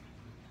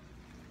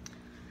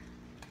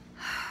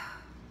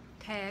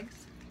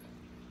tags?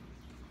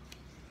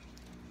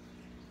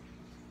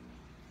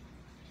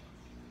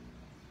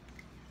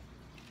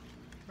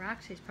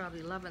 Roxy's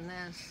probably loving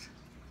this.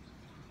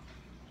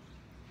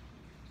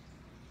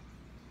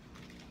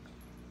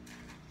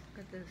 Look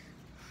at this.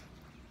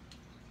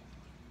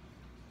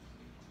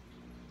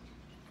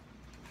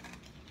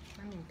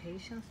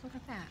 Patience, look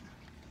at that.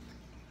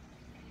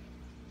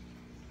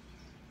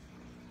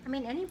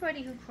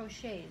 Anybody who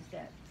crochets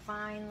that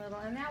fine little,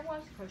 and that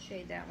was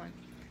crocheted, that one,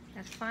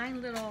 that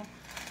fine little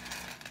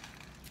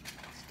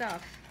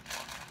stuff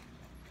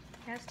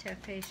has to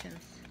have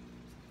patience.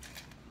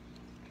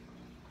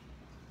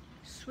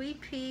 Sweet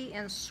pea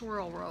and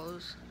swirl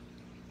rose.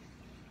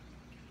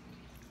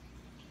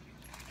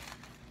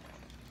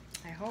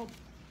 I hope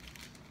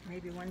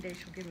maybe one day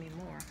she'll give me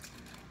more.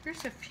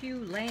 There's a few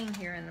laying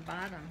here in the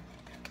bottom.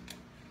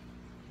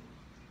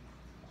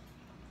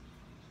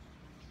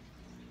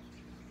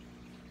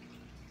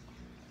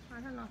 I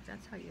don't know if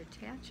that's how you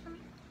attach them.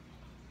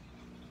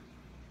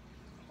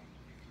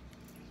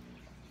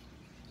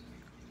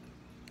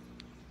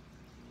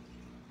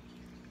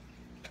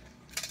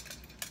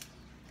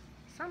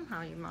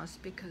 Somehow you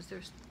must, because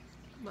there's,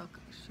 look,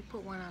 she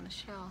put one on a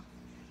shell.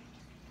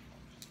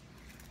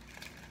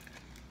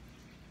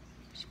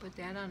 She put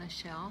that on a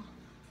shell.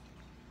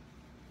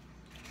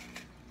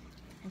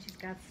 And she's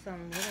got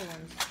some little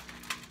ones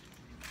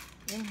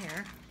in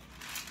here.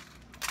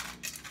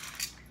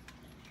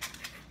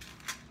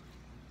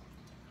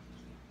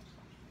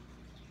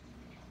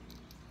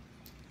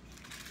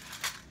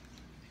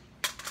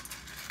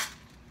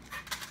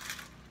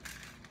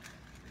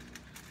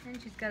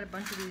 And she's got a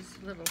bunch of these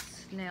little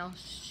snail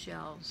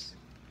shells.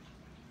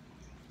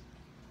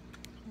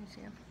 Can you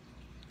see them?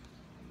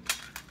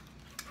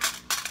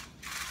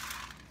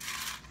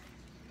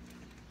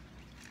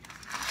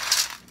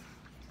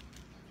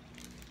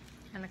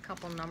 And a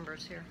couple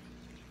numbers here.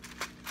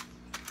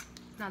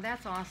 Now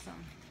that's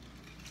awesome.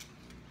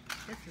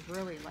 This is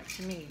really, like,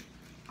 to me,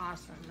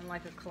 awesome and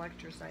like a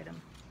collector's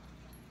item.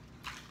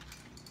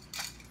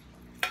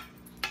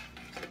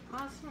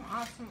 Awesome,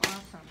 awesome,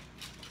 awesome.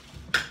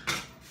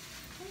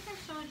 I think I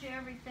showed you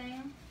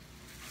everything.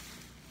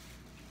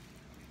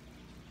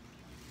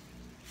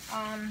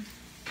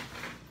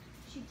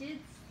 She did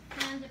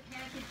send a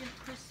package of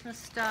Christmas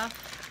stuff,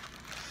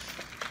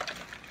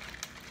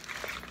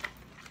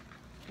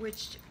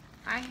 which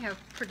I have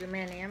pretty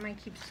many. I might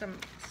keep some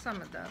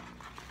of the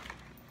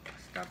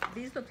stuff.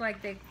 These look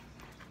like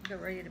they're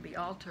ready to be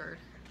altered.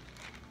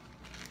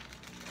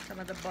 Some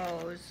of the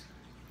bows.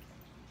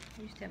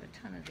 I used to have a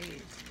ton of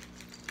these.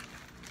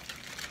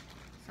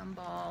 Some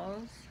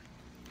balls.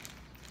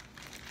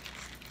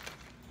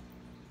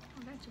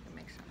 I bet you can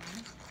make some of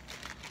them.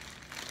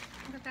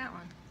 Look at that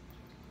one.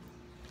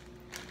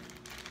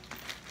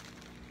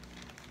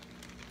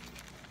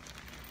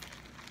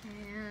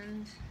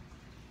 And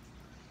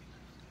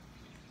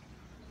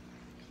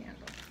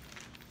candle.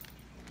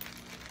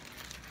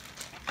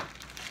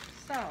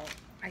 So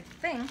I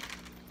think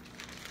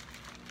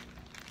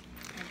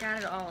I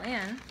got it all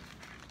in,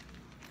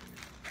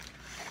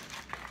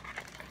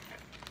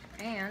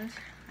 and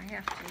I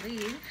have to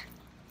leave.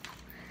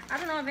 I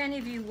don't know if any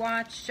of you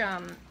watch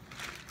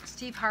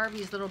Steve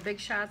Harvey's Little Big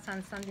Shots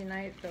on Sunday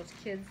night, those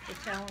kids, the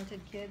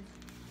talented kids.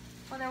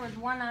 Well, there was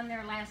one on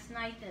there last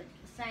night that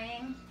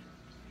sang.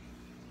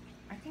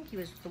 I think he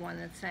was the one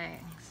that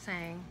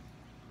sang.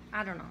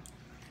 I don't know.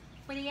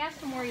 But he asked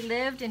him where he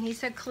lived, and he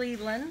said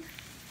Cleveland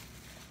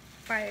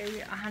by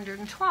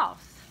 112th.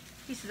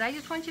 He says, I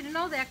just want you to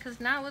know that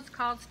because now it's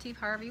called Steve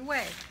Harvey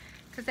Way,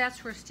 because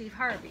that's where Steve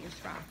Harvey is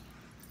from.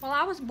 Well,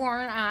 I was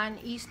born on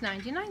East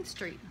 99th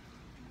Street,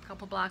 a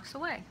couple blocks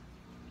away.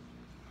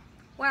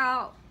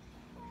 Well,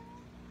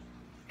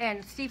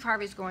 and Steve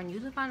Harvey's going, you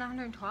live on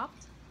 112th?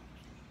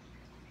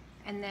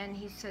 And then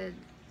he said,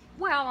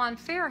 well, on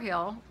Fair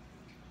Hill.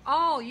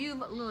 Oh, you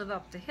live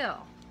up the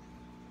hill,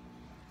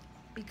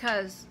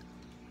 because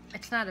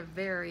it's not a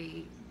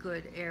very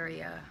good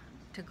area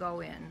to go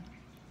in,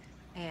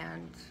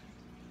 and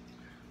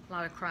a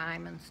lot of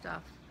crime and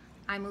stuff.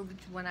 I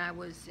moved when I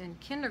was in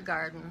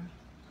kindergarten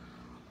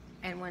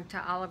and went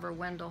to Oliver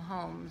Wendell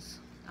Holmes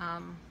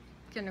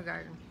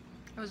kindergarten.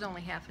 It was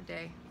only half a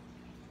day.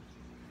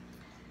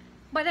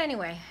 But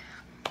anyway,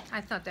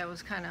 I thought that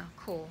was kind of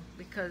cool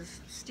because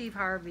Steve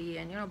Harvey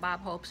and, you know,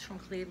 Bob Hope's from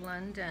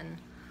Cleveland, and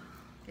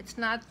it's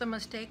not the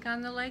mistake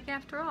on the lake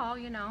after all,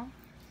 you know.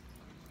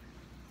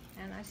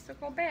 And I still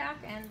go back,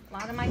 and a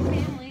lot of my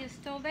family is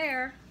still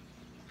there.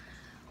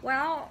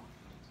 Well,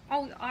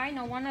 oh, I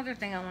know one other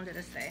thing I wanted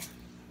to say.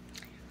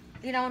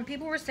 You know, when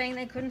people were saying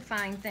they couldn't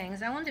find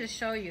things, I wanted to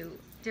show you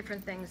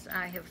different things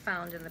I have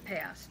found in the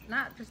past.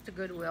 Not just the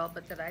Goodwill,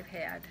 but that I've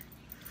had.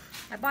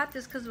 I bought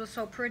this because it was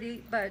so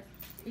pretty, but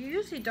you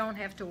usually don't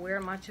have to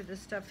wear much of this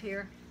stuff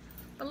here.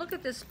 But look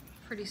at this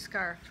pretty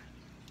scarf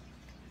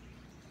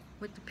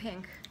with the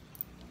pink.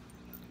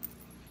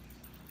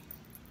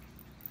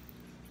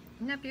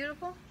 Isn't that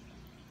beautiful?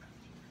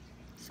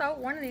 So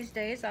one of these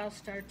days I'll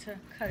start to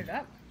cut it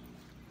up.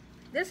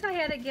 This I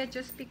had to get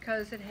just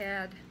because it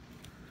had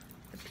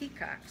the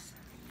peacocks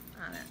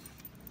on it.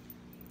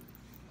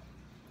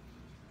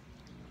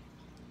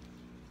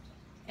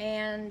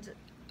 And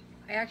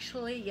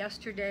actually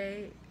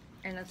yesterday,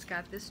 and it's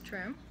got this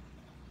trim,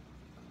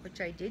 which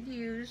I did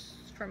use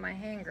for my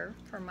hanger,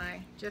 for my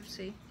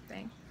gypsy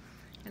thing.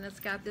 And it's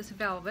got this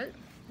velvet,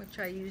 which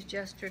I used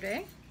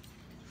yesterday.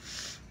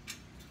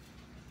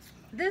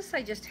 This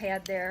I just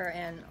had there,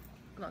 and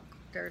look,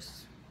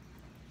 there's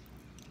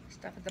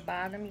stuff at the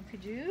bottom you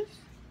could use.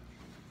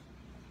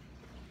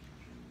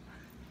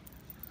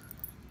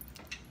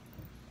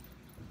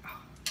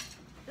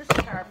 This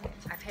scarf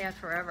I've had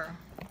forever.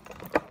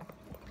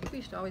 We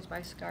used to always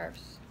buy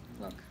scarves.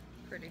 Look,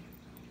 pretty.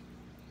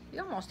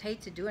 You almost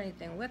hate to do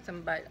anything with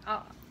them, but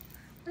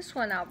this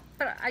one out.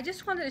 But I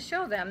just wanted to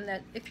show them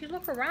that if you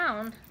look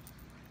around,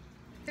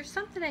 there's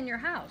something in your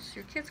house.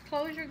 Your kids'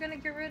 clothes you're gonna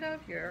get rid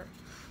of, your,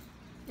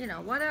 you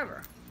know,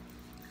 whatever.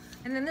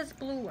 And then this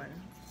blue one,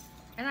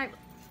 and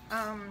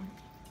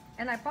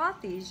I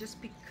bought these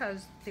just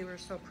because they were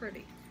so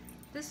pretty.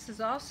 This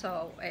is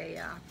also a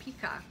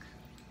peacock.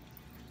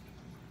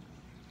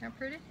 Isn't that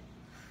pretty?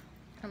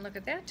 And look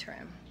at that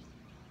trim.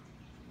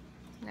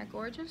 Isn't that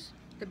gorgeous?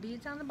 The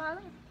beads on the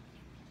bottom.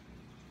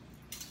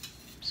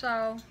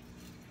 So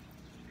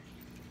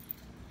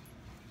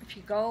if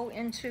you go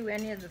into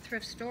any of the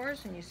thrift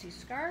stores and you see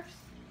scarves,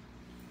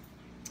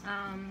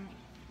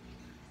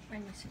 let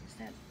me see, is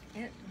that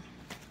it?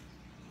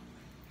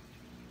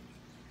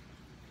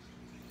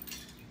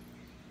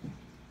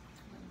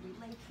 I'll be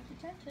late for the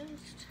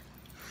dentist.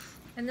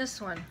 And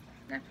this one,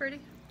 isn't that pretty?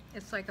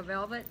 It's like a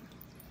velvet.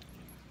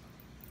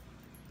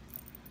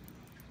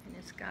 And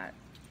it's got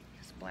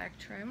this black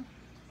trim.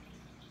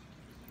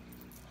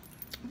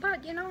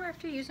 But you know,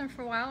 after you use them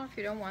for a while, if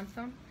you don't want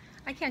them,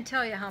 I can't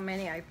tell you how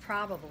many I've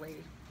probably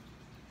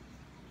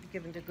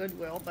given to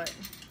Goodwill, but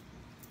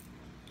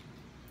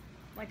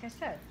like I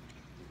said,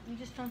 you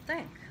just don't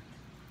think.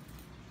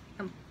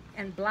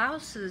 And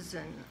blouses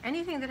and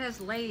anything that has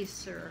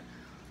lace or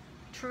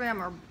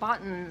trim or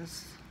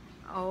buttons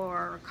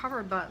or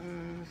cover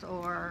buttons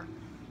or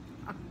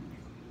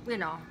you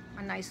know,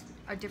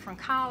 a different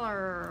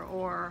collar,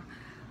 or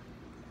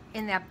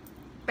in that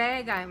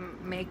bag I'm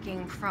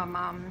making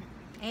from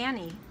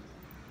Annie.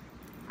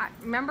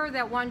 Remember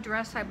that one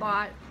dress I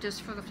bought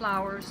just for the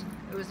flowers?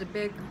 It was a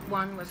big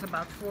one with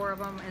about 4 of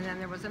them, and then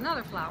there was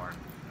another flower.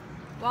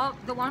 Well,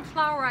 the one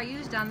flower I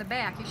used on the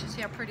back, you should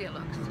see how pretty it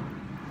looks.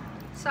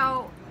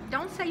 So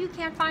don't say you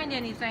can't find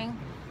anything.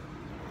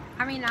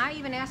 I mean, I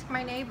even ask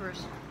my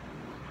neighbors.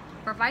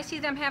 Or if I see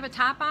them have a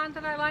top on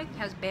that I like,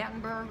 has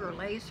Battenberg or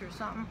lace or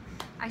something,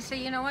 I say,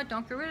 you know what,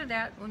 don't get rid of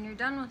that. When you're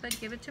done with it,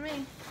 give it to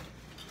me.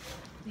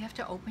 You have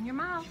to open your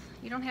mouth.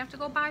 You don't have to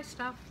go buy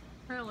stuff,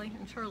 really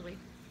and truly.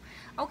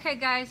 Okay,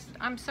 guys,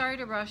 I'm sorry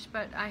to rush,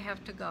 but I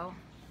have to go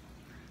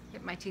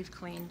get my teeth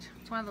cleaned.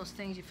 It's one of those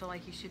things you feel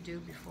like you should do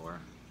before,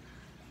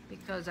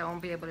 because I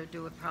won't be able to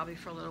do it probably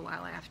for a little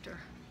while after.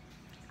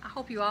 I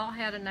hope you all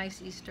had a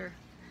nice Easter,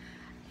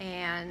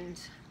 and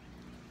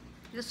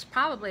this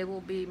probably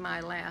will be my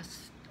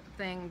last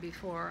thing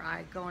before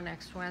I go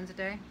next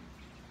Wednesday.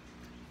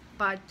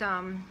 But,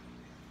 and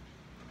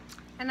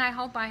I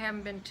hope I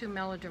haven't been too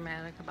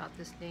melodramatic about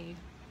this knee,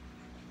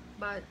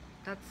 but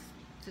that's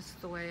just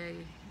the way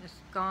it's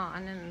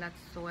gone, and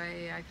that's the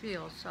way I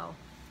feel, so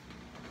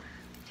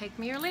take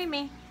me or leave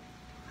me.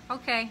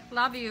 Okay,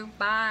 love you,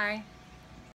 bye.